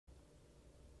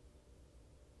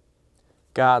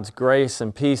God's grace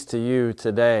and peace to you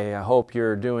today. I hope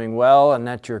you're doing well and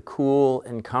that you're cool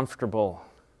and comfortable,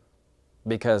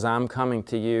 because I'm coming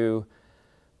to you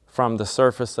from the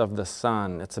surface of the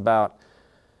sun. It's about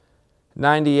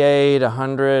 98,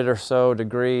 100 or so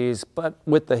degrees, but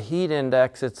with the heat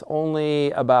index, it's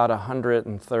only about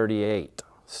 138.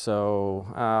 So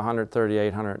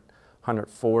 138,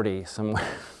 140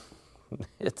 somewhere.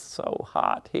 It's so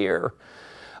hot here.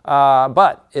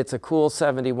 But it's a cool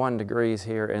 71 degrees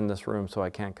here in this room, so I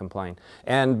can't complain.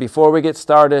 And before we get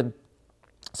started,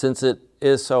 since it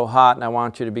is so hot and I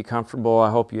want you to be comfortable, I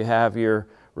hope you have your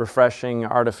refreshing,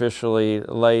 artificially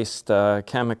laced,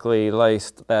 chemically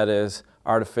laced, that is,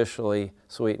 artificially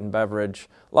sweetened beverage.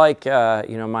 Like,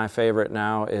 my favorite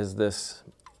now is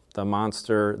the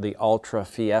Monster, the Ultra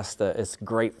Fiesta. It's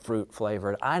grapefruit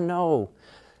flavored. I know.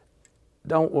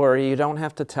 Don't worry, you don't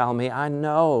have to tell me. I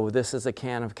know this is a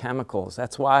can of chemicals.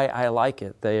 That's why I like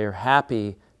it. They are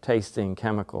happy tasting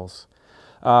chemicals.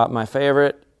 My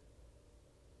favorite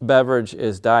beverage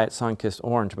is Diet Sunkist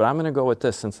Orange, but I'm going to go with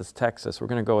this since it's Texas. We're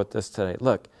going to go with this today.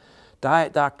 Look,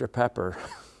 Diet Dr. Pepper.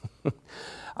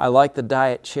 I like the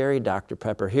Diet Cherry Dr.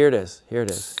 Pepper. Here it is. Here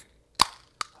it is.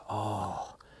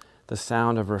 Oh, the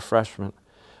sound of refreshment.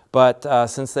 But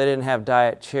since they didn't have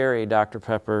Diet Cherry Dr.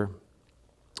 Pepper,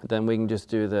 then we can just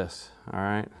do this, all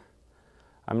right?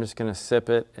 I'm just going to sip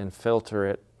it and filter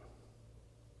it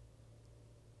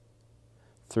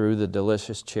through the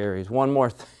delicious cherries. One more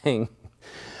thing.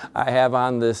 I have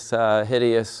on this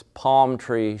hideous palm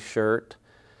tree shirt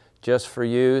just for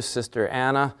you, Sister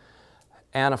Anna.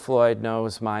 Anna Floyd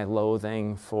knows my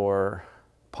loathing for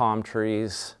palm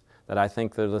trees, that I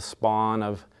think they're the spawn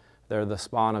of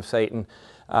Satan.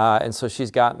 And so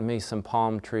she's gotten me some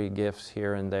palm tree gifts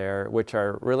here and there, which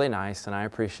are really nice, and I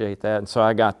appreciate that. And so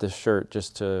I got this shirt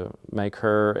just to make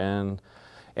her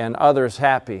and others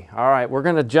happy. All right, we're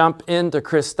going to jump into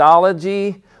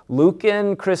Christology,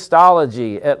 Lucan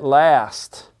Christology. At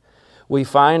last, we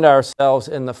find ourselves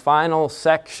in the final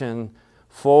section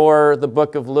for the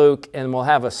book of Luke, and we'll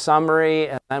have a summary,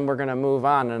 and then we're going to move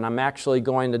on. And I'm actually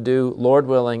going to do, Lord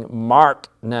willing, Mark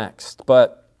next.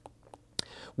 But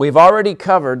we've already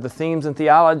covered the themes in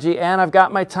theology, and I've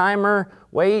got my timer.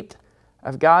 Wait,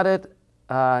 I've got it.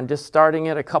 I'm just starting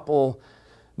it a couple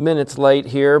minutes late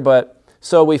here. But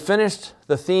so we finished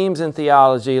the themes in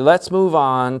theology. Let's move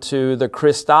on to the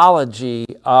Christology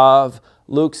of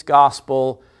Luke's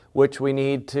gospel, which we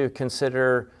need to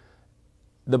consider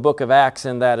the book of Acts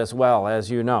in that as well, as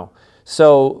you know.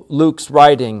 So Luke's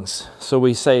writings, so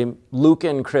we say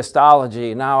Lucan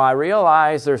Christology. Now I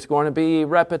realize there's going to be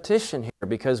repetition here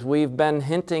because we've been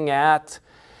hinting at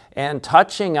and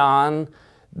touching on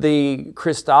the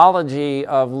Christology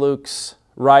of Luke's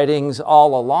writings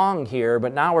all along here,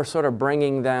 but now we're sort of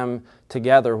bringing them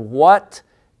together. What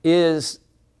is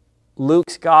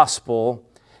Luke's gospel?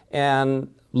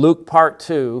 And Luke part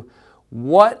 2,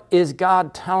 what is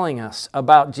God telling us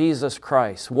about Jesus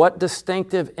Christ? What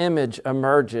distinctive image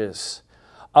emerges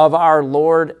of our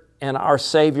Lord and our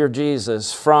Savior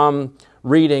Jesus from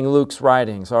reading Luke's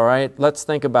writings? All right, let's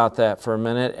think about that for a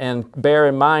minute, and bear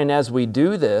in mind as we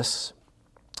do this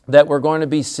that we're going to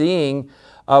be seeing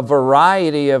a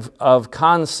variety of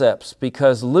concepts,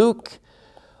 because Luke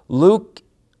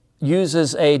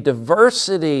uses a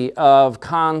diversity of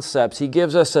concepts. He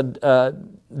gives us a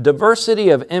diversity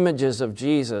of images of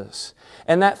Jesus.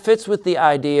 And that fits with the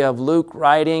idea of Luke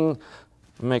writing,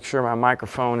 make sure my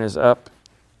microphone is up,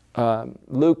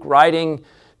 Luke writing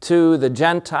to the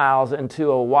Gentiles and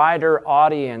to a wider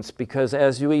audience, because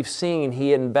as we've seen, he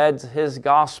embeds his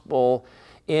gospel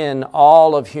in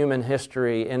all of human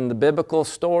history, in the biblical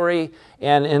story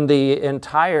and in the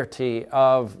entirety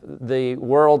of the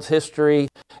world's history.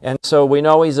 And so we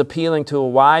know he's appealing to a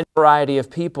wide variety of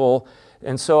people.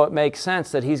 And so it makes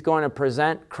sense that he's going to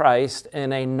present Christ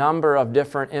in a number of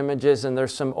different images, and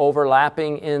there's some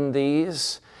overlapping in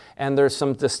these, and there's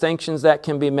some distinctions that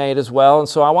can be made as well. And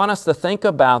so I want us to think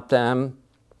about them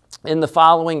in the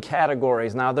following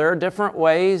categories. Now, there are different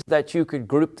ways that you could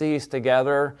group these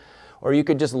together, or you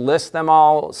could just list them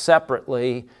all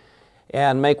separately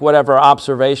and make whatever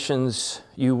observations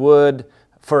you would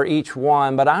for each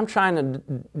one. But I'm trying to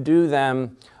do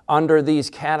them under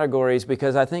these categories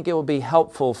because I think it will be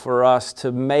helpful for us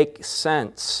to make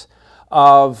sense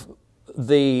of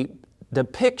the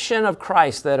depiction of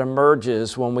Christ that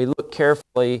emerges when we look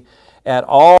carefully at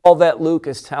all that Luke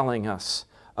is telling us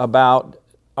about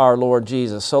our Lord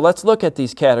Jesus. So let's look at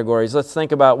these categories. Let's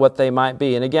think about what they might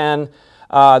be. And again,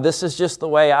 this is just the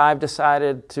way I've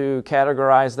decided to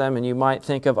categorize them, and you might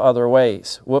think of other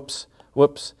ways.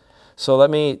 Whoops. So let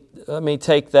me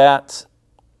take that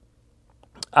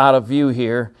out of view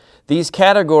here. These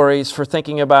categories for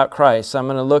thinking about Christ. I'm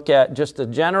going to look at just a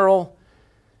general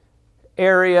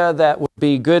area that would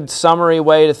be a good summary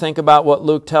way to think about what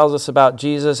Luke tells us about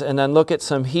Jesus, and then look at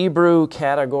some Hebrew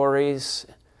categories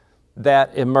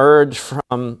that emerge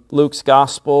from Luke's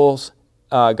gospel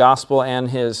and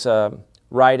his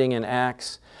writing in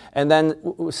Acts. And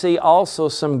then see also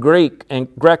some Greek and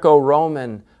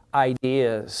Greco-Roman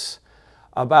ideas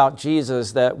about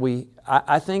Jesus that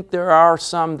I think there are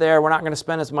some there. We're not going to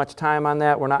spend as much time on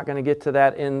that. We're not going to get to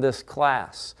that in this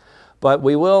class. But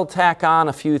we will tack on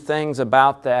a few things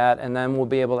about that, and then we'll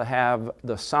be able to have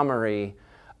the summary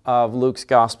of Luke's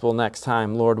gospel next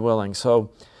time, Lord willing.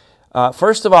 So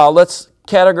first of all, let's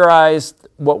categorize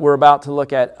what we're about to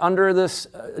look at under this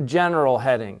general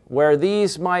heading, where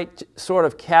these might sort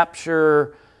of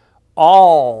capture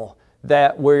all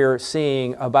that we're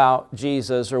seeing about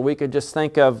Jesus, or we could just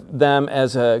think of them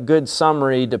as a good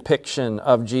summary depiction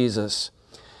of Jesus.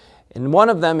 And one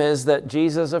of them is that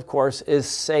Jesus, of course, is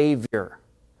Savior.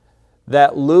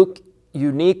 That Luke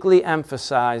uniquely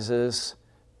emphasizes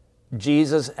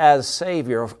Jesus as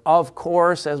Savior. Of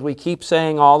course, as we keep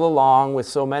saying all along with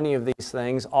so many of these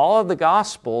things, all of the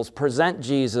Gospels present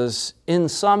Jesus in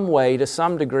some way, to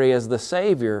some degree, as the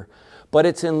Savior. But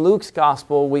it's in Luke's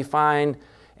Gospel we find,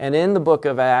 and in the book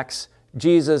of Acts,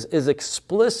 Jesus is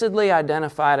explicitly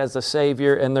identified as the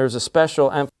Savior, and there's a special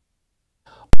emphasis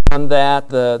on that.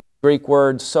 The Greek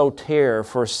word soter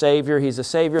for Savior. He's the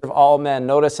Savior of all men.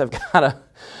 Notice I've got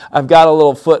a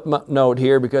little footnote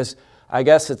here because I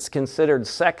guess it's considered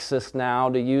sexist now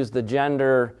to use the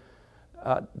gender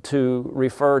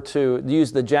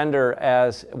use the gender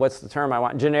as, what's the term I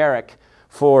want? Generic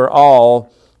for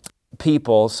all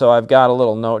people. So I've got a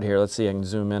little note here. Let's see, I can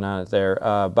zoom in on it there.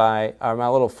 My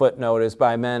little footnote is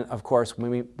by men, of course,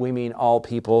 we mean all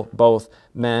people, both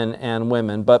men and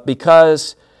women. But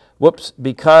because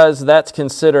that's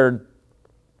considered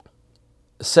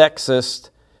sexist,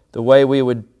 the way we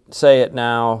would say it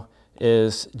now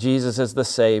is Jesus is the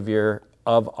Savior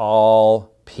of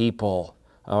all people.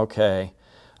 Okay.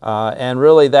 And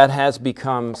really that has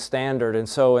become standard. And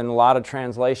so in a lot of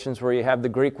translations where you have the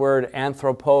Greek word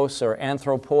anthropos or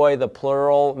anthropoi, the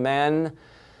plural, men,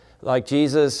 like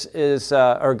Jesus is,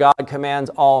 or God commands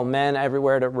all men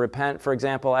everywhere to repent. For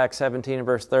example, Acts 17 and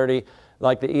verse 30,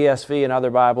 like the ESV and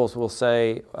other Bibles will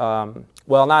say,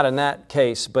 well, not in that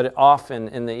case, but often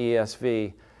in the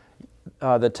ESV,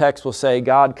 the text will say,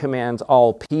 God commands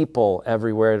all people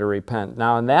everywhere to repent.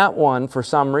 Now, in that one, for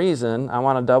some reason, I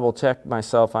want to double check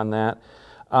myself on that,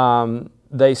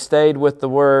 they stayed with the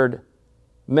word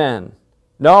men.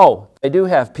 No, they do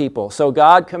have people. So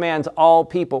God commands all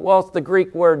people. Well, it's the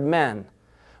Greek word men.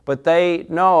 But they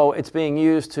know it's being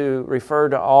used to refer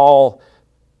to all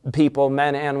people,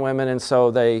 men and women, and so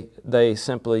they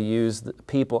simply use the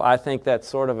people. I think that's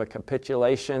sort of a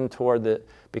capitulation toward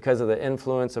because of the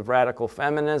influence of radical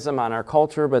feminism on our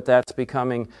culture, but that's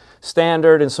becoming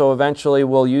standard, and so eventually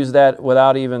we'll use that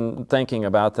without even thinking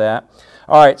about that.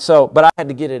 All right, so, but I had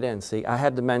to get it in, see, I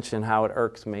had to mention how it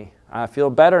irks me. I feel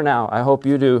better now. I hope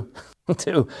you do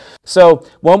too. So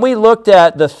when we looked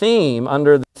at the theme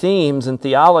under the themes and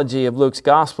theology of Luke's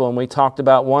gospel, and we talked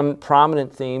about one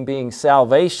prominent theme being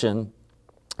salvation,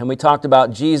 and we talked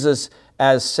about Jesus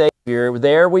as Savior,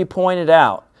 there we pointed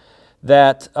out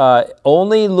that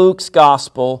only Luke's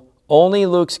gospel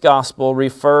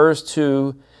refers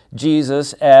to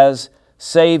Jesus as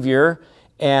Savior,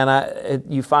 and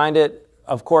you find it,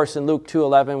 of course, in Luke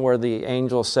 2:11, where the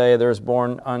angels say, "There is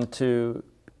born unto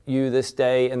you this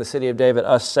day in the city of David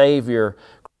a Savior,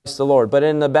 Christ the Lord." But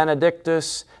in the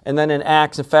Benedictus and then in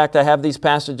Acts, in fact, I have these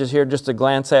passages here just to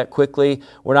glance at quickly.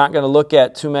 We're not going to look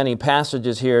at too many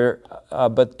passages here,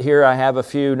 but here I have a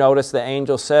few. Notice the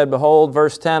angel said, "Behold,"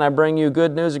 verse 10, "I bring you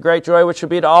good news of great joy, which shall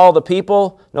be to all the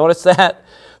people." Notice that,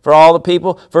 for all the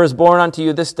people. "For is born unto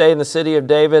you this day in the city of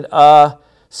David a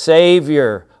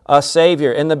Savior." A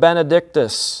Savior. In the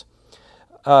Benedictus,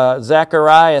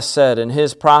 Zechariah said in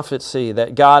his prophecy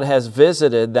that God has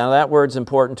visited, now that word's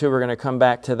important too, we're going to come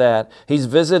back to that. He's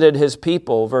visited His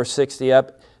people, verse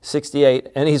 68,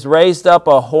 and He's raised up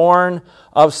a horn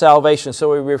of salvation.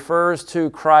 So He refers to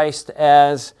Christ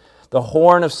as the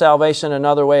horn of salvation,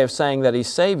 another way of saying that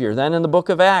He's Savior. Then in the book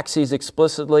of Acts, He's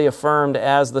explicitly affirmed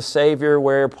as the Savior,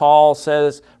 where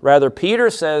Peter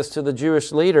says to the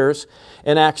Jewish leaders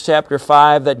in Acts chapter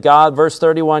 5 that God, verse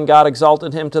 31, God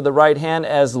exalted Him to the right hand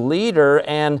as leader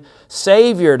and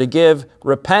Savior to give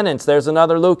repentance. There's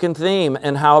another Lucan theme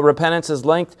and how repentance is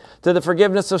linked to the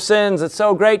forgiveness of sins. It's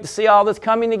so great to see all this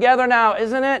coming together now,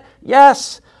 isn't it?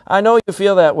 Yes, I know you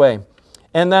feel that way.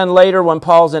 And then later when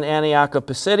Paul's in Antioch of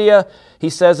Pisidia, he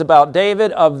says about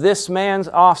David, of this man's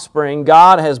offspring,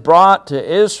 God has brought to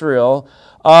Israel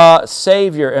a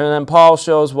Savior. And then Paul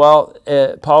shows,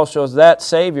 that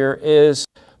Savior is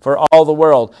for all the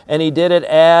world. And he did it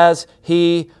as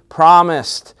he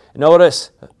promised.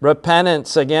 Notice,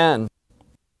 repentance again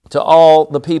to all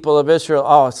the people of Israel.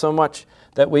 Oh, so much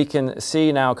that we can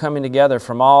see now coming together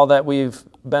from all that we've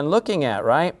been looking at,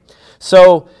 right?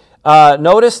 So,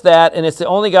 notice that, and it's the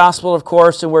only gospel, of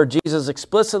course, in where Jesus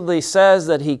explicitly says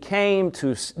that he came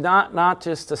to, not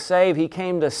just to save, he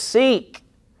came to seek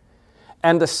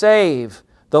and to save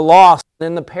the lost.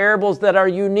 In the parables that are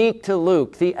unique to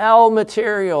Luke, the L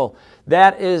material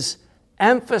that is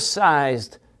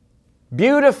emphasized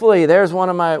beautifully. There's one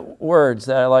of my words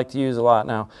that I like to use a lot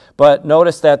now. But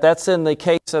notice that that's in the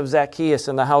case of Zacchaeus,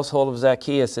 in the household of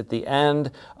Zacchaeus, at the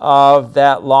end of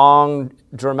that long,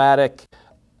 dramatic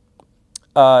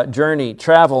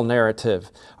travel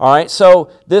narrative. All right, so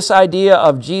this idea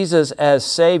of Jesus as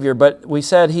Savior, but we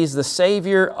said He's the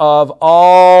Savior of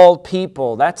all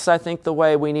people. That's, I think, the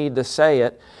way we need to say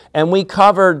it. And we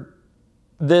covered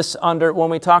this when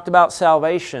we talked about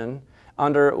salvation,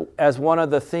 as one of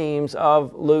the themes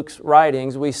of Luke's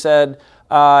writings. We said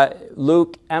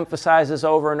Luke emphasizes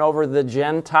over and over the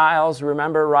Gentiles.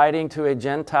 Remember, writing to a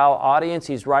Gentile audience.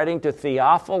 He's writing to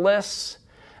Theophilus.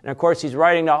 And of course, he's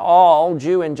writing to all,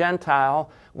 Jew and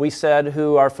Gentile, we said,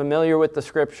 who are familiar with the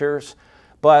Scriptures.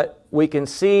 But we can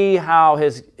see how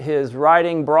his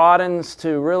writing broadens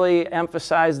to really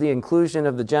emphasize the inclusion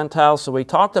of the Gentiles. So we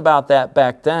talked about that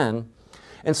back then.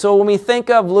 And so when we think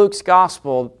of Luke's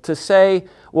Gospel, to say,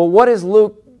 well, what is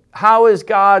Luke, how is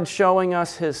God showing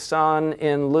us His Son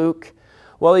in Luke?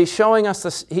 Well, He's showing us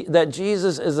that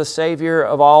Jesus is the Savior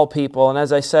of all people. And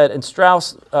as I said, and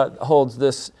Strauss holds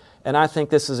this, and I think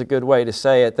this is a good way to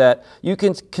say it, that you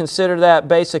can consider that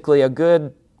basically a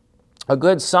good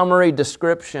summary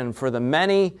description for the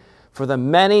many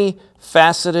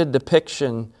faceted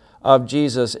depiction of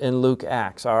Jesus in Luke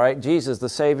Acts. All right, Jesus, the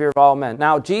Savior of all men.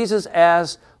 Now, Jesus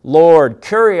as Lord,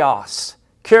 Kyrios.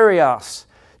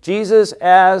 Jesus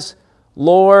as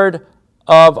Lord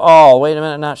of all. Wait a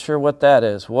minute, not sure what that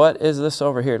is. What is this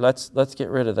over here? Let's get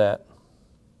rid of that.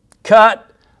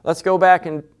 Cut. Let's go back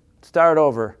and start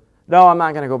over. No, I'm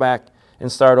not going to go back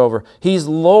and start over. He's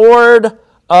Lord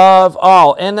of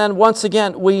all. And then once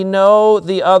again, we know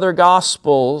the other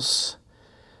Gospels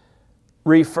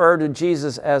refer to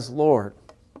Jesus as Lord.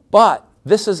 But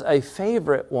this is a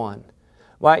favorite one.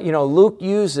 Well, Luke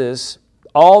uses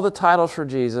all the titles for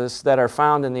Jesus that are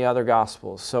found in the other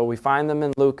Gospels. So we find them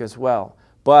in Luke as well.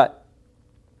 But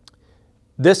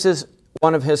this is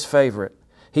one of his favorite.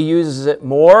 He uses it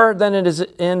more than it is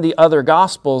in the other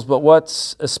Gospels, but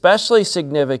what's especially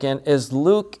significant is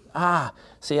Luke,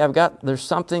 there's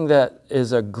something that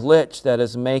is a glitch that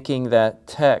is making that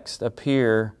text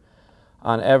appear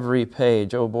on every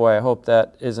page. Oh boy, I hope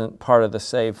that isn't part of the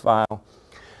save file.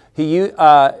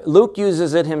 Luke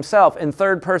uses it himself in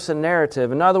third-person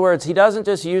narrative. In other words, he doesn't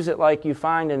just use it like you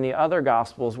find in the other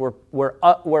Gospels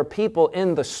where people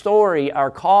in the story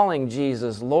are calling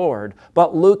Jesus Lord,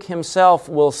 but Luke himself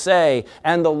will say,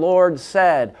 and the Lord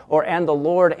said, or and the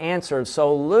Lord answered.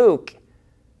 So Luke,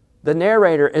 the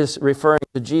narrator, is referring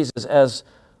to Jesus as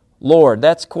Lord.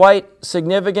 That's quite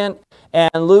significant,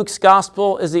 and Luke's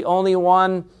Gospel is the only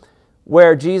one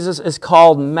where Jesus is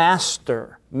called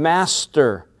Master,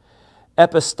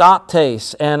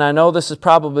 Epistates. And I know this is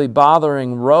probably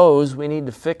bothering Rose. We need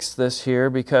to fix this here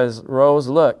because Rose,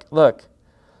 look,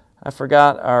 I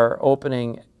forgot our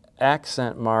opening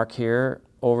accent mark here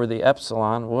over the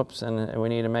epsilon. Whoops, and we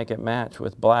need to make it match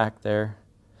with black there.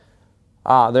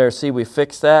 There, see, we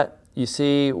fixed that. You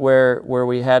see where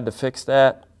we had to fix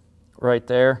that right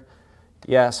there?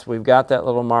 Yes, we've got that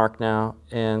little mark now.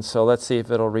 And so let's see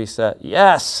if it'll reset.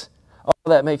 Yes!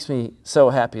 Oh, that makes me so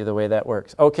happy the way that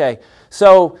works. Okay,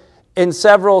 so in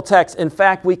several texts, in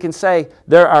fact, we can say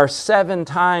there are 7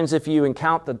 times if you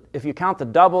count the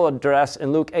double address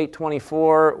in Luke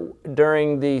 8:24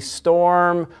 during the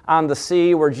storm on the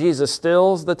sea where Jesus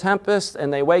stills the tempest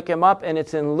and they wake him up, and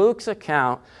it's in Luke's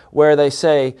account where they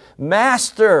say,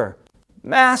 Master,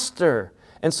 Master.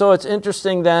 And so it's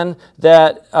interesting then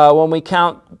that when we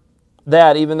count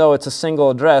that, even though it's a single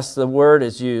address, the word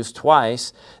is used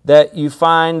twice, that you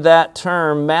find that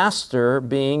term master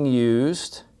being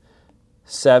used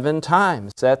 7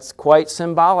 times. That's quite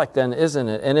symbolic then, isn't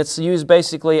it? And it's used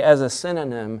basically as a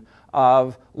synonym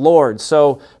of Lord.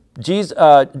 So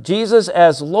Jesus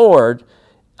as Lord,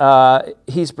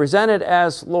 He's presented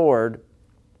as Lord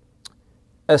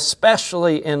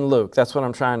especially in Luke. That's what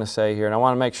I'm trying to say here. And I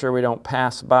want to make sure we don't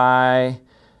pass by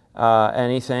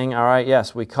anything. All right,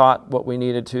 yes, we caught what we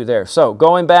needed to there. So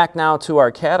going back now to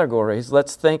our categories,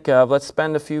 let's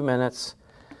spend a few minutes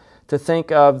to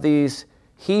think of these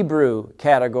Hebrew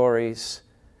categories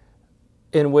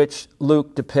in which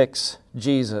Luke depicts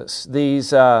Jesus.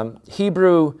 These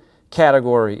Hebrew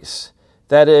categories,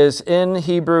 that is, in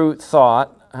Hebrew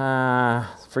thought,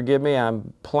 forgive me,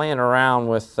 I'm playing around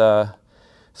with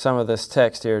some of this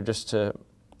text here just to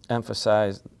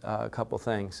emphasize a couple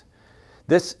things.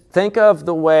 Think of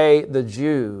the way the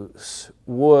Jews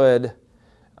would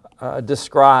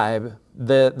describe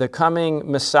the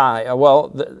coming Messiah.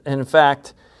 Well, in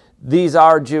fact, these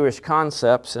are Jewish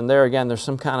concepts, and there again, there's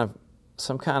some kind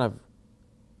of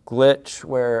glitch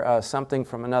where something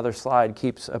from another slide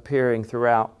keeps appearing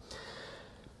throughout.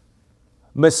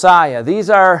 Messiah. These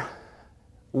are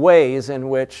ways in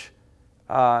which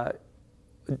I'm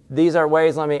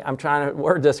trying to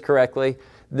word this correctly.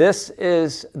 This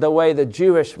is the way the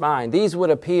Jewish mind, these would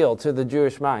appeal to the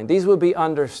Jewish mind. These would be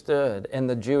understood in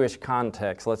the Jewish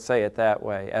context, let's say it that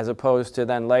way, as opposed to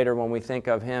then later when we think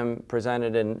of him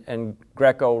presented in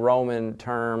Greco-Roman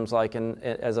terms, like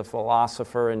as a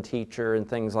philosopher and teacher and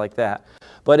things like that.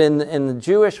 But in the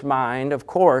Jewish mind, of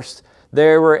course,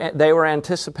 they were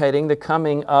anticipating the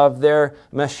coming of their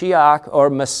Mashiach or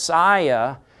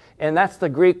Messiah, and that's the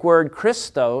Greek word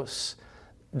Christos,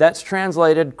 that's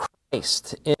translated Christ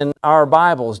in our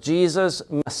Bibles. Jesus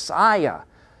Messiah,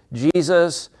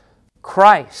 Jesus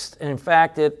Christ. In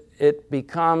fact, it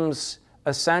becomes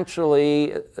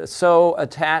essentially so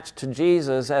attached to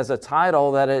Jesus as a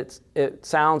title that it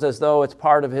sounds as though it's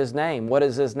part of his name. What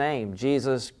is his name?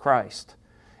 Jesus Christ.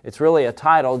 It's really a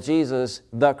title, Jesus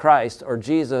the Christ, or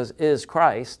Jesus is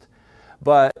Christ,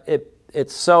 but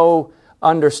it's so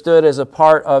understood as a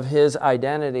part of his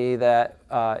identity that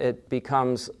it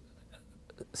becomes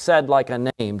said like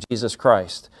a name, Jesus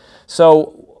Christ.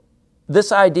 So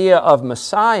this idea of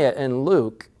Messiah in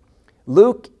Luke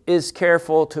is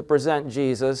careful to present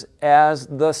Jesus as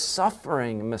the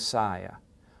suffering Messiah.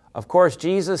 Of course,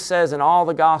 Jesus says in all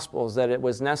the Gospels that it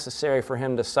was necessary for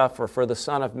him to suffer, for the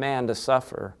Son of Man to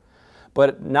suffer,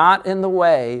 but not in the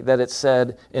way that it's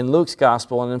said in Luke's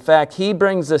Gospel. And in fact, he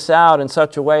brings this out in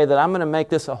such a way that I'm going to make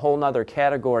this a whole nother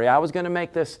category. I was going to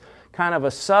make this kind of a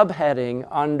subheading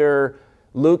under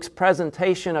Luke's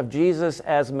presentation of Jesus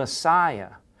as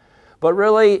Messiah. But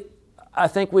really, I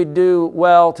think we do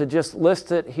well to just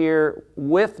list it here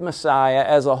with Messiah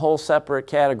as a whole separate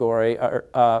category,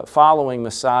 following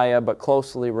Messiah but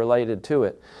closely related to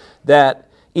it. That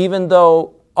even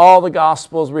though all the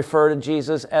Gospels refer to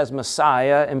Jesus as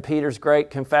Messiah, in Peter's great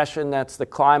confession, that's the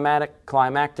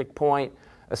climactic point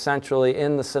essentially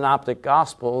in the Synoptic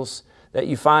Gospels that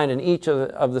you find in each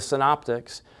of the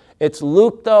Synoptics. It's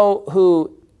Luke, though,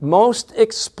 who most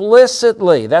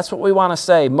explicitly, that's what we want to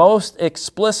say, most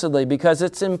explicitly, because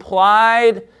it's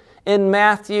implied in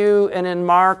Matthew and in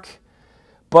Mark,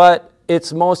 but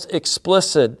it's most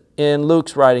explicit in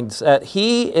Luke's writings that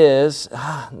he is,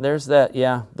 there's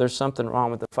something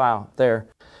wrong with the file there.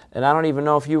 And I don't even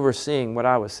know if you were seeing what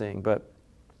I was seeing, but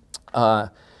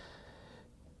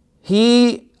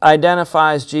he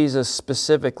identifies Jesus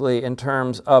specifically in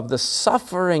terms of the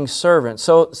suffering servant.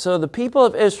 So the people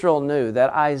of Israel knew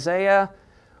that Isaiah,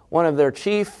 one of their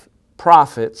chief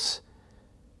prophets,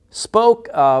 spoke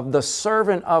of the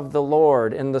servant of the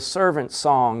Lord in the servant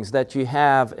songs that you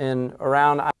have in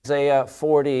around Isaiah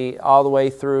 40 all the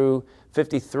way through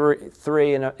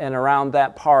 53 and around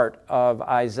that part of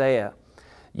Isaiah.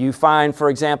 You find, for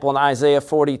example, in Isaiah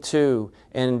 42,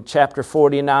 in chapter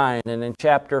 49, and in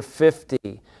chapter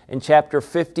 50, in chapter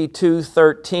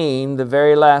 52:13, the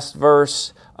very last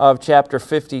verse of chapter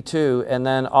 52, and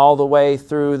then all the way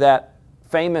through that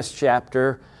famous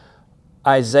chapter,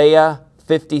 Isaiah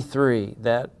 53,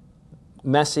 that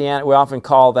messianic, we often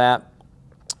call that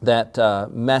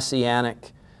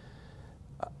messianic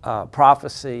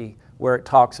prophecy where it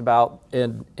talks about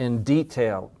in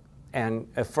detail and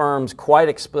affirms quite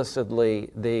explicitly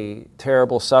the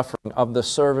terrible suffering of the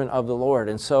servant of the Lord.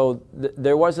 And so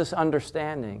there was this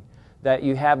understanding that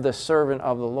you have the servant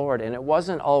of the Lord, and it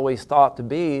wasn't always thought to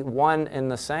be one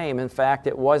and the same. In fact,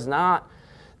 it was not,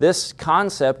 this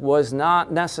concept was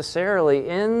not necessarily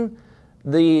in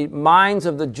the minds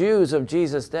of the Jews of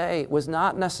Jesus' day, was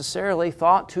not necessarily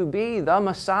thought to be the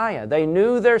Messiah. They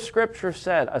knew their scripture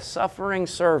said a suffering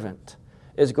servant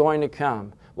is going to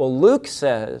come. Well, Luke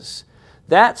says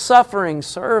that suffering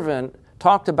servant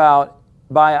talked about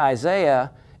by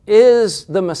Isaiah is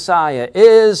the Messiah,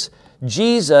 is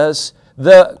Jesus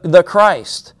the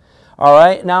Christ. All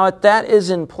right, now that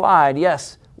is implied,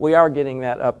 yes, We are getting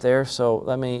that up there, so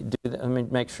let me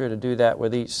make sure to do that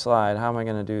with each slide. How am I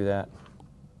going to do that?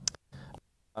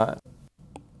 I'm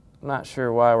not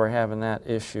sure why we're having that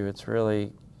issue. It's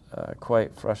really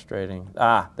quite frustrating.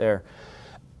 There.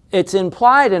 It's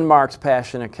implied in Mark's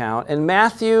Passion account. And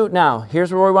Matthew, now,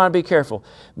 here's where we want to be careful.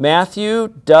 Matthew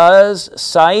does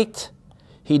cite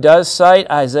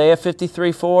Isaiah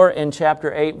 53:4 in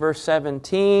chapter 8, verse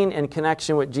 17 in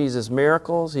connection with Jesus'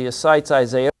 miracles. He cites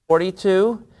Isaiah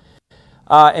 42.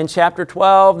 In chapter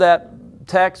 12, that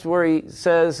text where he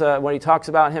says, when he talks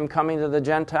about him coming to the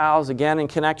Gentiles, again in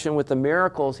connection with the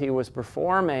miracles he was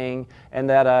performing, and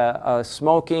that a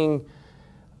smoking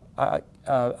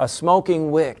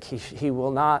wick he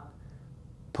will not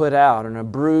put out, and a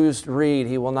bruised reed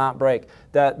he will not break.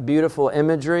 That beautiful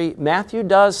imagery. Matthew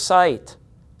does cite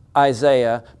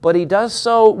Isaiah, but he does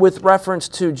so with reference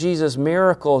to Jesus'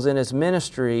 miracles in his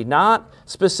ministry, not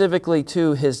specifically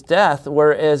to his death,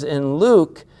 whereas in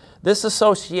Luke, this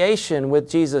association with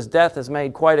Jesus' death is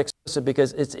made quite explicit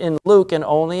because it's in Luke and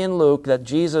only in Luke that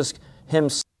Jesus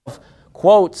himself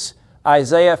quotes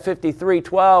Isaiah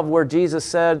 53:12, where Jesus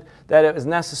said that it was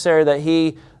necessary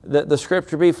that the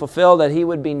scripture be fulfilled, that he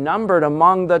would be numbered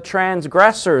among the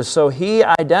transgressors. So he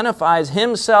identifies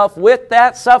himself with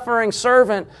that suffering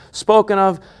servant spoken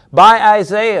of by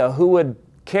Isaiah, who would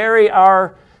carry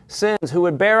our sins, who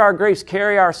would bear our griefs,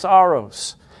 carry our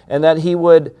sorrows, and that he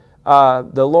would,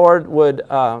 the Lord would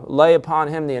lay upon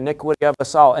him the iniquity of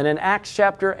us all. And in Acts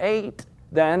chapter 8,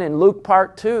 then, in Luke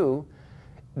part 2,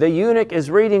 the eunuch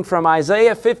is reading from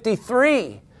Isaiah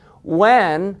 53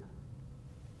 when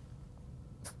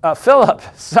Philip,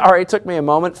 sorry, it took me a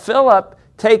moment, Philip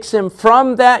takes him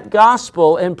from that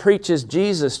gospel and preaches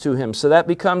Jesus to him. So that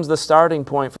becomes the starting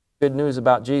point for good news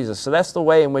about Jesus. So that's the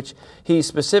way in which he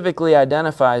specifically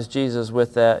identifies Jesus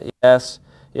with that. Yes,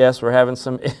 we're having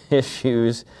some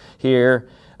issues here.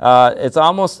 It's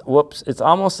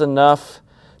almost enough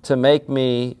to make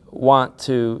me want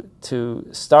to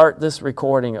start this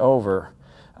recording over.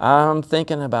 I'm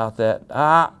thinking about that.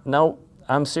 No,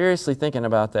 I'm seriously thinking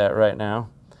about that right now.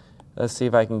 Let's see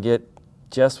if I can get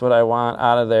just what I want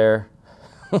out of there.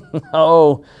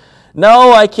 No,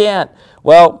 I can't.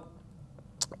 Well,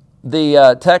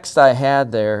 the text I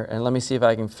had there, and let me see if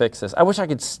I can fix this. I wish I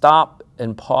could stop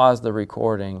and pause the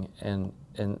recording and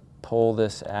pull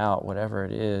this out, whatever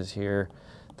it is here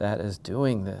that is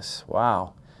doing this.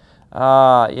 Wow.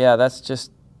 Yeah, that's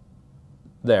just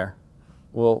there.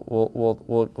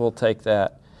 We'll take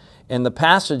that. And the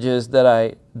passages that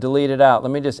I deleted out,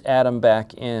 let me just add them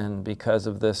back in because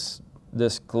of this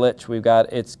glitch we've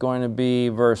got. It's going to be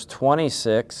verse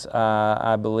 26,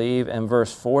 I believe, and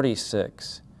verse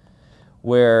 46,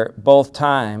 where both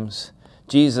times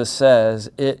Jesus says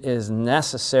it is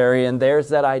necessary. And there's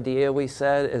that idea we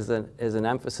said is an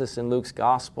emphasis in Luke's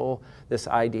gospel, this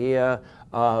idea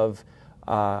of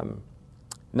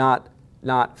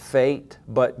not fate,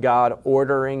 but God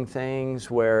ordering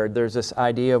things, where there's this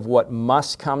idea of what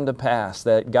must come to pass,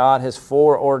 that God has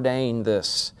foreordained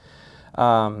this,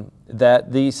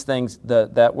 that these things,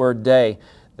 that word day,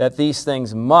 that these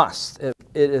things must, it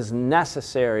is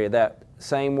necessary. That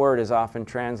same word is often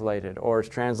translated, or it's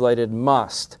translated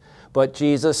must. But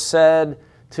Jesus said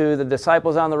to the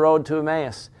disciples on the road to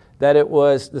Emmaus that it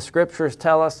was, the scriptures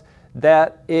tell us,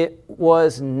 that it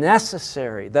was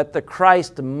necessary, that the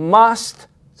Christ must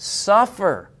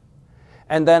suffer.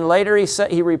 And then later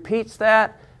he repeats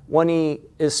that when he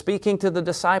is speaking to the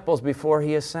disciples before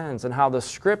he ascends, and how the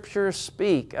scriptures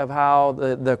speak of how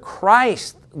the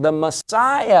Christ, the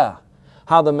Messiah,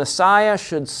 how the Messiah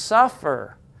should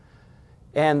suffer.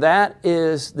 And that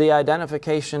is the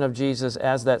identification of Jesus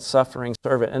as that suffering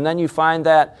servant. And then you find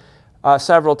that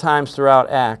several times throughout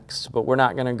Acts, but we're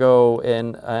not going to go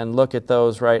and look at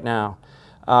those right now.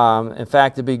 In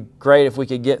fact, it'd be great if we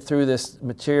could get through this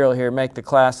material here, make the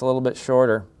class a little bit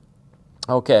shorter.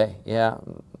 Okay, yeah,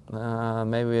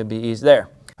 maybe it'd be easy. There,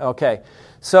 okay.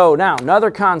 So now,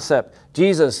 another concept.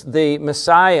 Jesus, the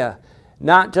Messiah,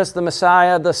 not just the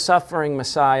Messiah, the suffering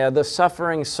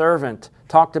servant,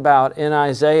 talked about in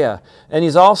Isaiah. And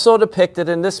he's also depicted,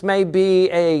 and this may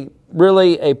be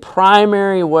really a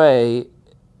primary way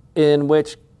in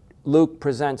which Luke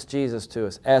presents Jesus to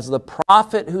us, as the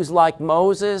prophet who's like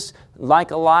Moses,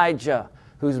 like Elijah,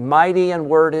 who's mighty in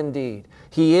word and deed.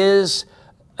 He is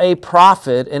a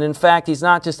prophet, and in fact, he's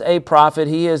not just a prophet,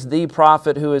 he is the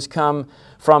prophet who has come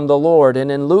from the Lord.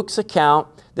 And in Luke's account,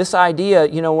 this idea,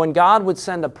 when God would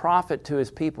send a prophet to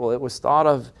his people, it was thought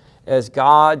of as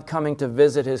God coming to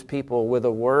visit his people with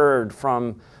a word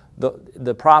from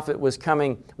the prophet was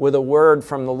coming with a word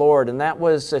from the Lord, and that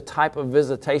was a type of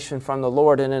visitation from the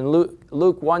Lord. And in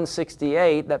Luke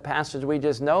 1:68, that passage we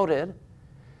just noted,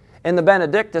 in the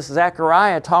Benedictus,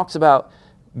 Zechariah talks about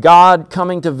God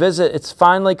coming to visit. It's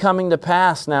finally coming to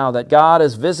pass now that God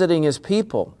is visiting His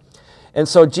people. And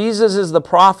so Jesus is the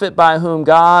prophet by whom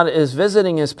God is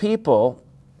visiting His people,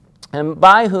 and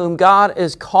by whom God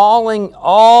is calling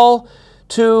all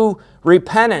to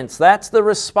repentance. That's the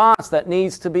response that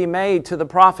needs to be made to the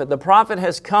prophet. The prophet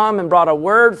has come and brought a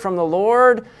word from the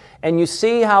Lord, and you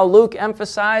see how Luke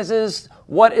emphasizes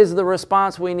what is the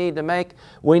response we need to make.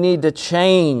 We need to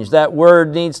change. That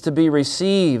word needs to be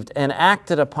received and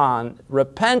acted upon.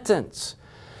 Repentance.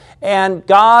 And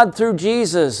God, through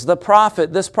Jesus, the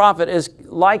prophet, this prophet is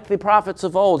like the prophets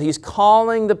of old. He's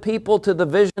calling the people to the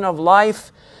vision of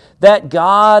life that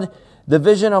God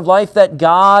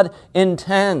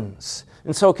intends.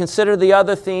 And so consider the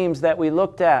other themes that we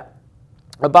looked at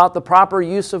about the proper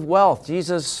use of wealth.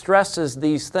 Jesus stresses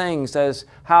these things as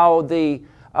how the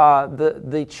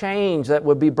change that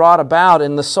would be brought about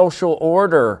in the social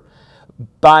order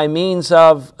by means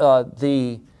of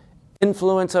the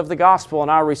influence of the gospel and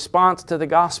our response to the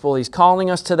gospel. He's calling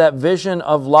us to that vision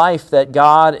of life that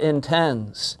God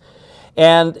intends.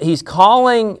 And He's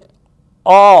calling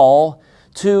all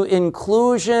to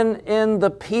inclusion in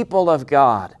the people of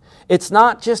God. It's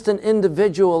not just an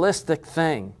individualistic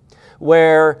thing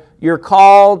where you're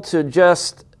called to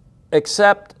just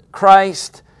accept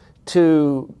Christ,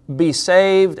 to be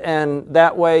saved, and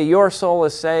that way your soul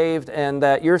is saved, and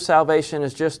that your salvation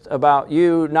is just about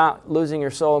you not losing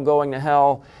your soul and going to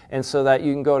hell, and so that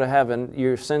you can go to heaven.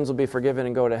 Your sins will be forgiven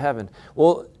and go to heaven.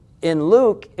 Well, in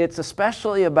Luke, it's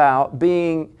especially about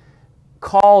being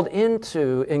called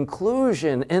into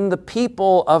inclusion in the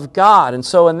people of God. And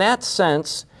so in that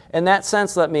sense,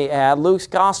 let me add, Luke's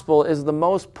gospel is the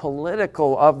most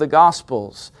political of the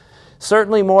gospels.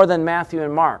 Certainly more than Matthew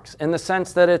and Mark's, in the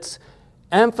sense that it's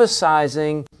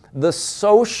emphasizing the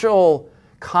social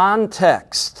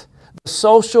context, the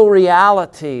social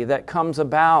reality that comes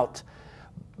about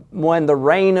when the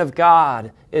reign of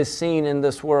God is seen in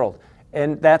this world.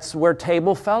 And that's where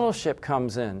table fellowship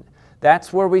comes in.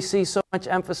 That's where we see so much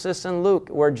emphasis in Luke,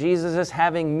 where Jesus is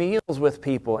having meals with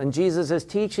people and Jesus is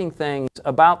teaching things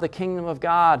about the kingdom of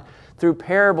God through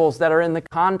parables that are in the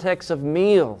context of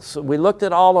meals. So we looked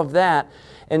at all of that.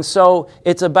 And so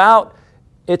it's about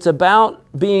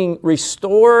being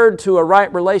restored to a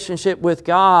right relationship with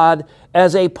God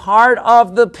as a part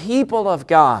of the people of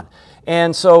God.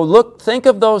 And so think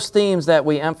of those themes that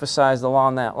we emphasized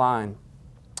along that line,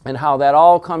 and how that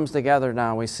all comes together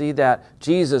now. We see that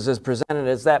Jesus is presented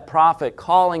as that prophet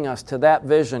calling us to that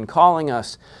vision, calling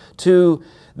us to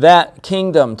that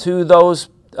kingdom, to those,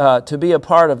 to be a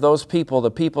part of those people, the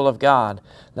people of God.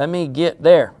 Let me get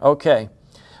there. Okay.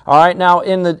 All right, now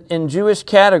in Jewish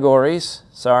categories,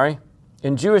 what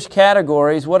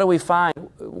do we find?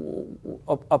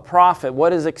 A prophet,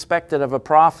 what is expected of a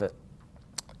prophet?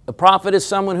 A prophet is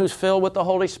someone who's filled with the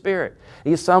Holy Spirit.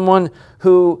 He's someone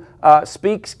who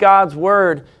speaks God's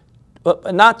word,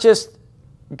 but not just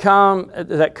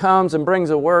that comes and brings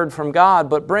a word from God,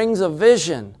 but brings a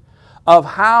vision of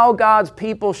how God's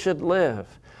people should live.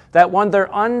 That when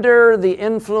they're under the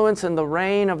influence and the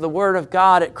reign of the Word of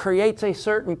God, it creates a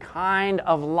certain kind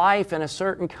of life and a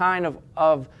certain kind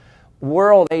of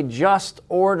world, a just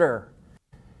order,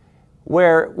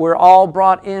 where we're all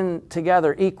brought in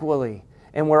together equally,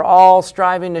 and we're all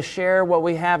striving to share what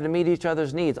we have to meet each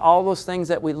other's needs. All those things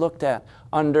that we looked at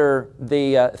under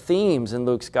the themes in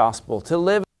Luke's Gospel. To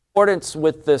live in accordance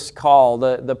with this call,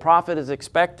 the prophet is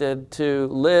expected to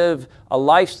live a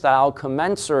lifestyle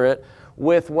commensurate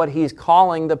with what he's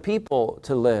calling the people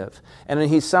to live. And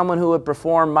he's someone who would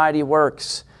perform mighty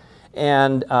works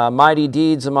and mighty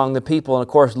deeds among the people. And of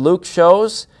course, Luke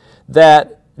shows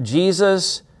that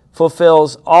Jesus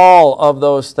fulfills all of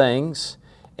those things.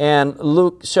 And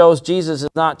Luke shows Jesus is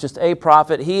not just a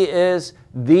prophet, He is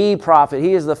the prophet.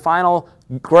 He is the final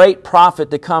great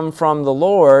prophet to come from the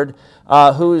Lord,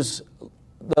 who's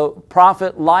the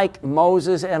prophet like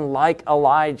Moses and like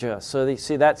Elijah. So you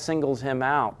see, that singles him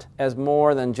out as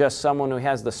more than just someone who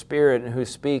has the Spirit and who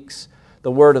speaks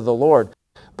the word of the Lord.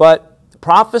 But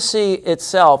prophecy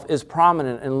itself is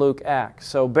prominent in Luke Acts.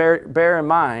 So bear in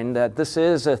mind that this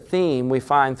is a theme we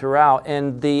find throughout.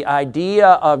 And the idea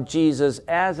of Jesus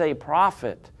as a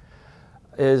prophet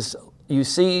is, you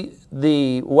see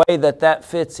the way that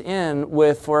fits in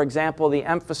with, for example, the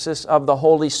emphasis of the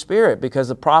Holy Spirit, because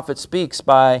the prophet speaks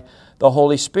by the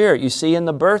Holy Spirit. You see in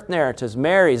the birth narratives,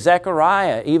 Mary,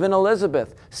 Zechariah, even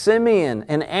Elizabeth, Simeon,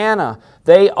 and Anna,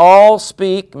 they all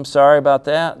speak, I'm sorry about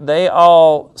that, they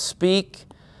all speak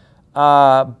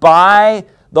by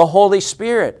the Holy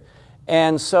Spirit.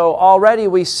 And so already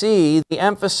we see the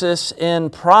emphasis in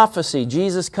prophecy.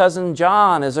 Jesus' cousin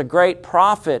John is a great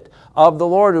prophet of the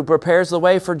Lord who prepares the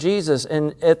way for Jesus.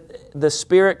 And the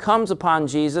Spirit comes upon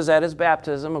Jesus at His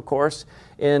baptism, of course,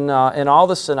 in all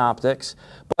the synoptics.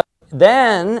 But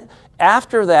then,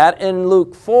 after that, in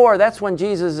Luke 4, that's when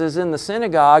Jesus is in the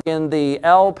synagogue. In the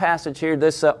L passage here,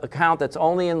 this account that's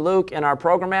only in Luke, in our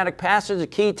programmatic passage, a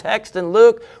key text in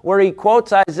Luke, where he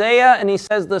quotes Isaiah and he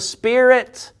says, "The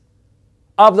Spirit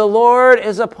of the Lord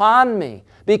is upon me,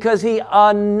 because He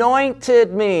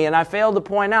anointed me." And I failed to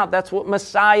point out that's what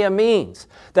Messiah means.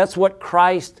 That's what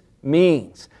Christ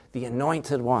means. The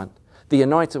Anointed One. The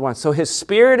Anointed One. So His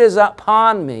Spirit is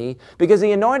upon me because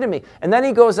He anointed me. And then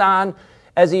He goes on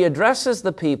as He addresses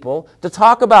the people to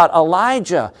talk about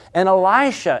Elijah and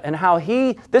Elisha and how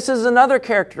this is another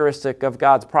characteristic of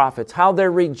God's prophets, how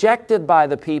they're rejected by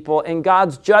the people and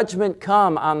God's judgment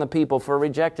come on the people for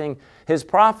rejecting His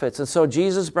prophets. And so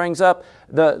Jesus brings up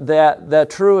the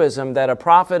truism that a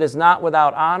prophet is not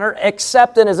without honor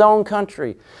except in his own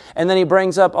country. And then he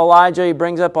brings up Elijah, he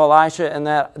brings up Elisha, and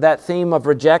that theme of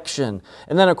rejection.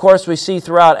 And then of course we see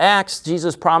throughout Acts,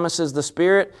 Jesus promises the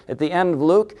Spirit at the end of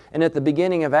Luke and at the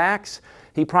beginning of Acts.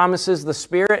 He promises the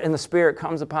Spirit, and the Spirit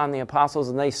comes upon the apostles,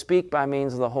 and they speak by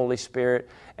means of the Holy Spirit.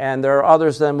 And there are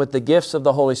others then with the gifts of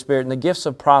the Holy Spirit and the gifts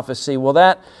of prophecy. Well,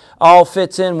 that all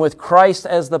fits in with Christ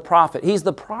as the prophet. He's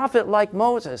the prophet like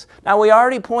Moses. Now, we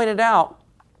already pointed out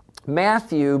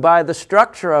Matthew, by the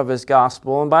structure of his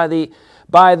gospel and by the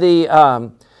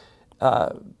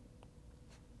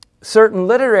certain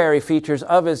literary features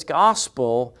of his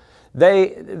gospel,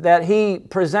 that he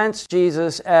presents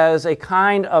Jesus as a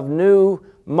kind of new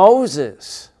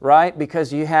Moses, right?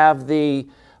 Because you have the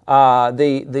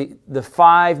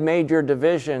 5 major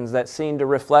divisions that seem to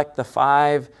reflect the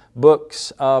 5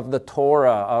 books of the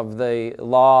Torah, of the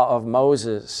law of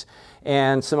Moses,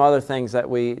 and some other things that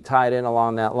we tied in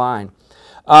along that line.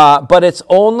 But it's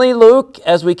only Luke,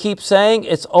 as we keep saying,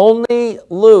 it's only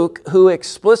Luke who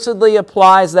explicitly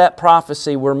applies that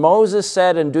prophecy where Moses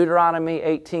said in Deuteronomy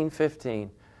 18:15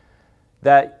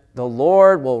 that the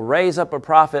Lord will raise up a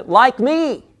prophet like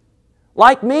me,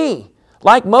 like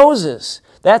Moses.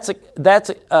 That's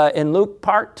in Luke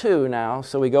part 2 now,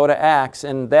 so we go to Acts,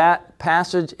 and that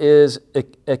passage is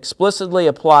explicitly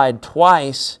applied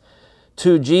twice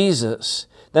to Jesus.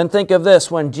 Then think of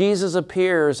this, when Jesus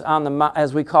appears on the,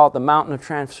 as we call it, the mountain of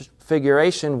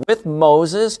transfiguration with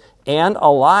Moses and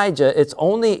Elijah, it's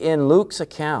only in Luke's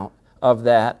account of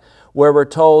that where we're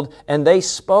told, and they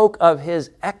spoke of His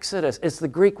exodus. It's the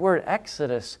Greek word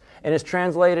exodus, and it's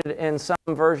translated in some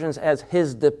versions as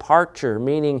His departure,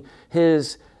 meaning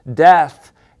His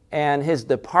death and His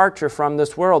departure from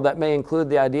this world. That may include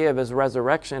the idea of His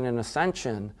resurrection and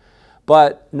ascension.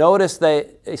 But notice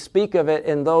they speak of it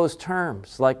in those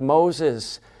terms, like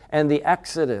Moses and the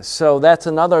Exodus. So that's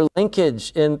another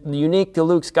linkage unique to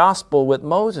Luke's gospel with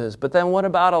Moses. But then what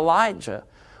about Elijah?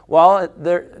 Well,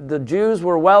 the Jews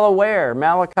were well aware,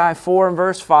 Malachi 4 and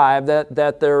verse 5,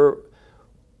 that there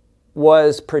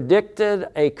was predicted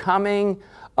a coming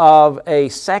of a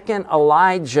second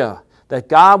Elijah, that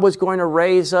God was going to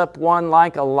raise up one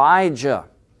like Elijah.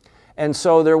 And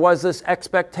so there was this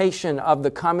expectation of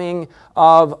the coming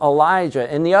of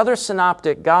Elijah. In the other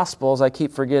synoptic gospels, I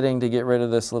keep forgetting to get rid of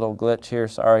this little glitch here,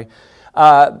 sorry.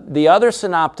 The other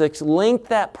synoptics link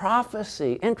that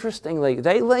prophecy, interestingly,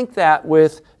 they link that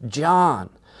with John.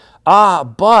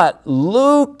 But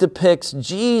Luke depicts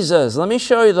Jesus. Let me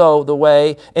show you though the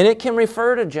way, and it can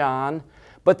refer to John,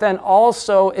 but then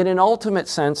also in an ultimate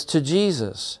sense to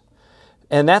Jesus.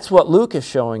 And that's what Luke is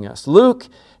showing us. Luke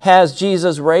has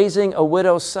Jesus raising a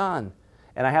widow's son.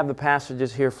 And I have the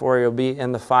passages here for you. It'll be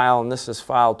in the file, and this is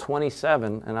file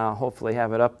 27, and I'll hopefully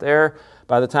have it up there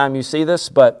by the time you see this.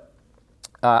 But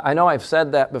I know I've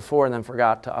said that before and then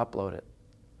forgot to upload it.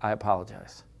 I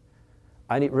apologize.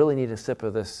 I really need a sip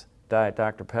of this Diet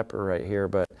Dr. Pepper right here,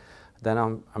 but then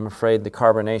I'm afraid the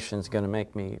carbonation is going to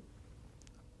make me,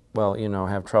 well,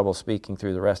 have trouble speaking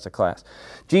through the rest of class.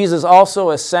 Jesus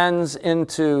also ascends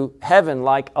into heaven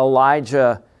like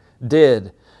Elijah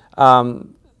did.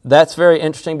 That's very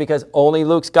interesting because only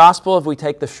Luke's gospel, if we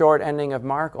take the short ending of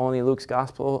Mark, only Luke's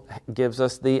gospel gives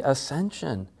us the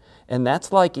ascension. And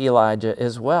that's like Elijah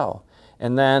as well.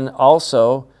 And then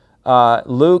also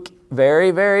Luke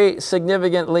very, very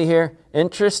significantly here,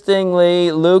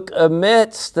 interestingly, Luke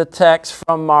omits the text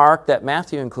from Mark that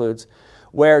Matthew includes,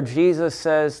 where Jesus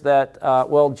says that,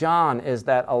 well, John is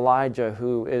that Elijah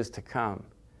who is to come.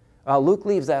 Luke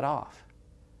leaves that off.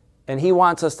 And he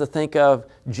wants us to think of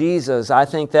Jesus. I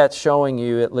think that's showing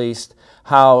you at least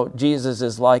how Jesus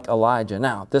is like Elijah.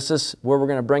 Now, this is where we're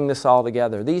going to bring this all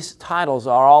together. These titles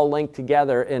are all linked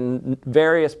together in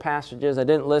various passages. I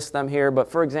didn't list them here, but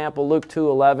for example, Luke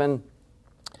 2:11,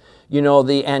 you know,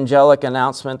 the angelic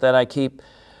announcement that I keep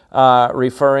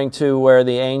referring to, where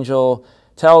the angel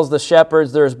tells the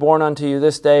shepherds, there is born unto you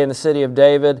this day in the city of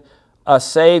David a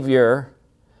Savior,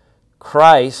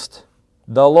 Christ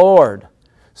the Lord.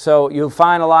 So you'll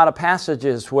find a lot of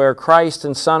passages where Christ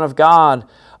and Son of God,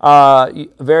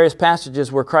 various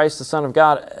passages where Christ the Son of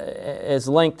God is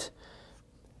linked,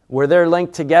 where they're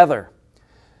linked together.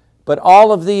 But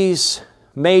all of these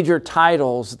major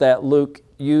titles that Luke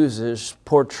uses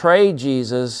portray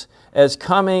Jesus as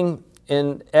coming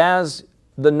in as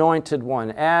the Anointed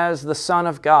One, as the Son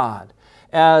of God,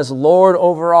 as Lord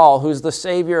over all, who's the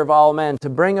Savior of all men, to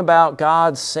bring about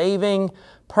God's saving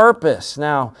purpose.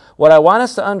 Now, what I want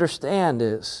us to understand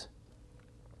is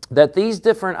that these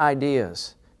different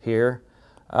ideas here,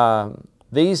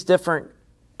 these different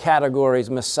categories,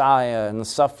 Messiah and the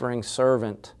suffering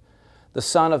servant, the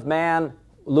Son of Man,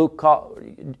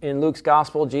 in Luke's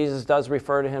Gospel, Jesus does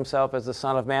refer to himself as the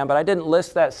Son of Man, but I didn't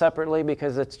list that separately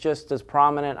because it's just as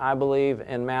prominent, I believe,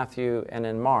 in Matthew and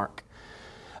in Mark.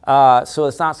 So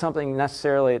it's not something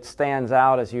necessarily that stands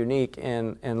out as unique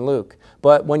in Luke.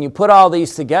 But when you put all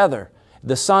these together,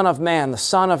 the Son of Man, the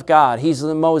Son of God, He's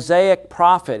the Mosaic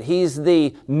prophet, He's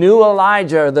the new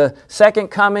Elijah, the second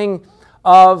coming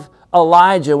of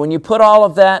Elijah. When you put all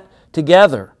of that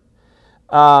together,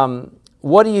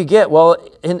 what do you get? Well,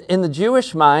 in the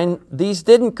Jewish mind, these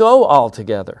didn't go all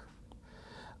together.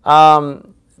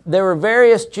 There were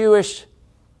various Jewish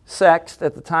sects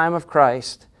at the time of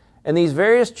Christ, and these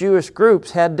various Jewish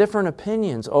groups had different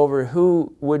opinions over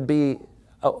who would be,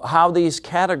 how these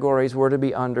categories were to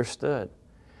be understood.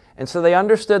 And so they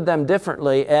understood them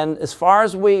differently, and as far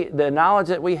as the knowledge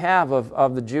that we have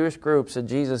of the Jewish groups at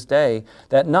Jesus' day,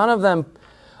 that none of them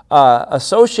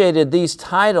associated these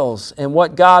titles and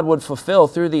what God would fulfill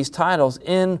through these titles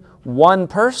in one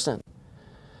person.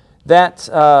 That,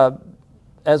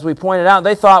 as we pointed out,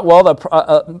 they thought, well,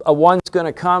 a one's going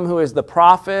to come who is the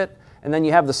prophet, and then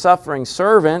you have the suffering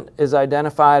servant is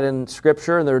identified in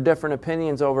Scripture, and there are different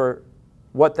opinions over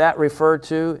what that referred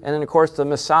to. And then, of course, the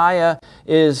Messiah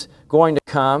is going to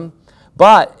come.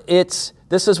 But this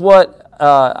is what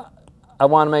I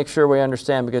want to make sure we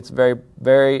understand, because it's a very,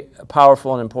 very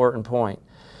powerful and important point.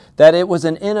 That it was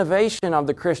an innovation of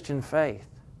the Christian faith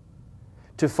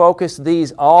to focus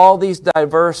all these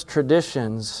diverse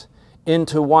traditions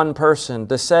into one person,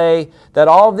 to say that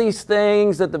all these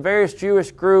things that the various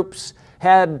Jewish groups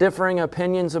had differing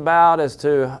opinions about as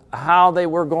to how they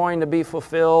were going to be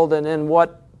fulfilled and in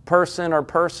what person or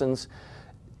persons,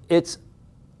 it's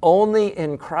only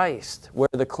in Christ where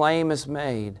the claim is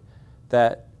made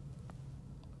that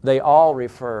they all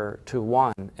refer to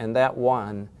one, and that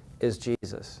one is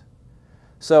Jesus.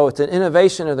 So it's an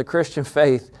innovation of the Christian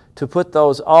faith to put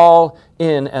those all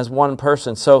in as one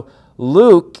person. So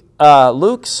Luke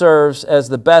serves as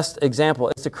the best example.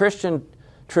 It's a Christian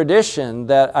tradition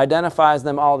that identifies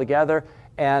them all together,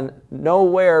 and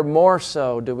nowhere more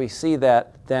so do we see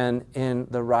that than in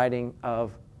the writing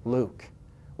of Luke,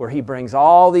 where he brings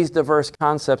all these diverse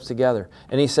concepts together.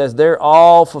 And he says they're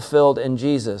all fulfilled in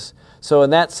Jesus. So in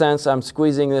that sense, I'm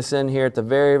squeezing this in here at the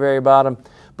very, very bottom,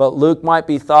 but Luke might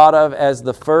be thought of as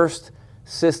the first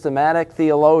systematic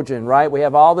theologian, right? We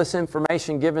have all this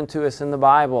information given to us in the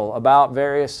Bible about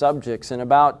various subjects and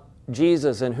about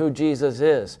Jesus and who Jesus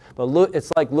is. But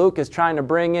it's like Luke is trying to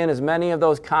bring in as many of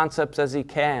those concepts as he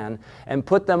can and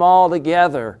put them all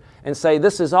together and say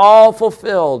this is all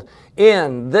fulfilled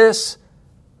in this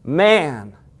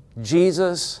man,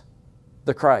 Jesus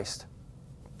the Christ.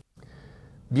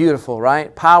 Beautiful,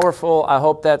 right? Powerful. I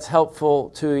hope that's helpful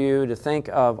to you to think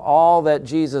of all that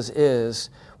Jesus is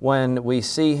when we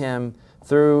see him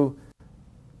through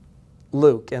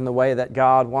Luke and the way that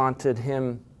God wanted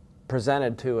him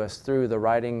presented to us through the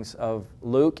writings of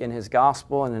Luke in his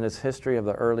gospel and in his history of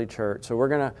the early church. So we're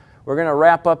gonna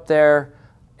wrap up there,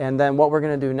 and then what we're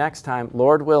going to do next time,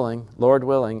 Lord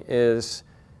willing, is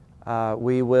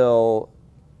we will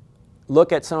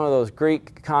look at some of those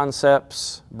Greek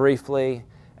concepts briefly,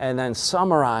 and then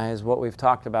summarize what we've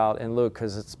talked about in Luke,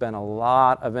 because it's been a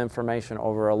lot of information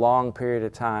over a long period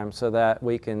of time so that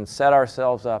we can set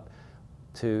ourselves up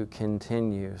to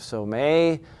continue. So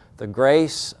may the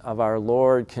grace of our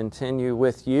Lord continue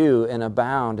with you and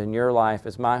abound in your life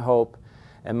is my hope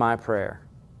and my prayer.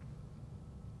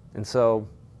 And so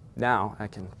now I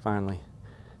can finally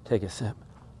take a sip.